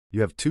You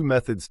have two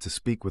methods to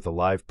speak with a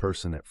live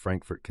person at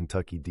Frankfort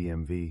Kentucky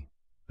DMV,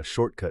 a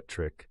shortcut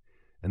trick,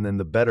 and then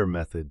the better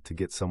method to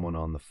get someone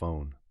on the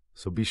phone.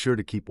 So be sure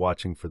to keep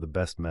watching for the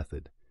best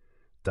method.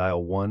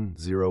 Dial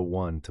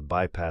 101 to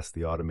bypass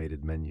the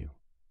automated menu.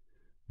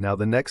 Now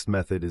the next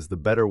method is the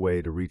better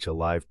way to reach a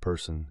live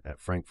person at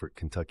Frankfort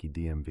Kentucky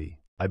DMV.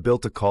 I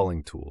built a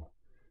calling tool.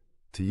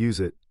 To use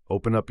it,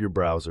 open up your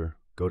browser,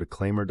 go to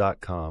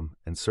Claimyr.com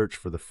and search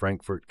for the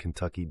Frankfort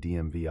Kentucky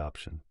DMV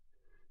option.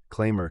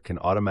 Claimyr can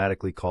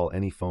automatically call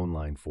any phone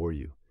line for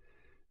you.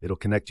 It'll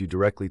connect you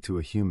directly to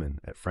a human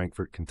at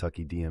Frankfort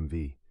Kentucky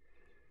DMV.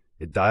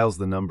 It dials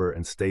the number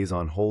and stays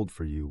on hold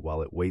for you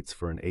while it waits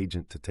for an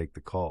agent to take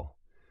the call.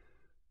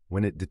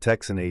 When it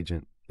detects an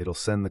agent, it'll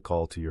send the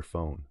call to your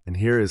phone. And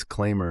here is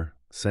Claimyr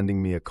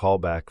sending me a call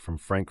back from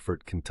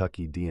Frankfort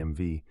Kentucky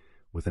DMV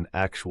with an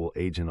actual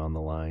agent on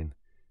the line.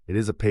 It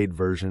is a paid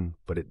version,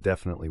 but it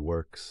definitely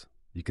works.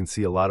 You can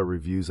see a lot of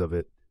reviews of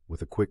it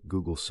with a quick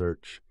Google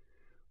search.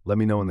 Let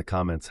me know in the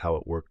comments how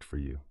it worked for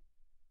you.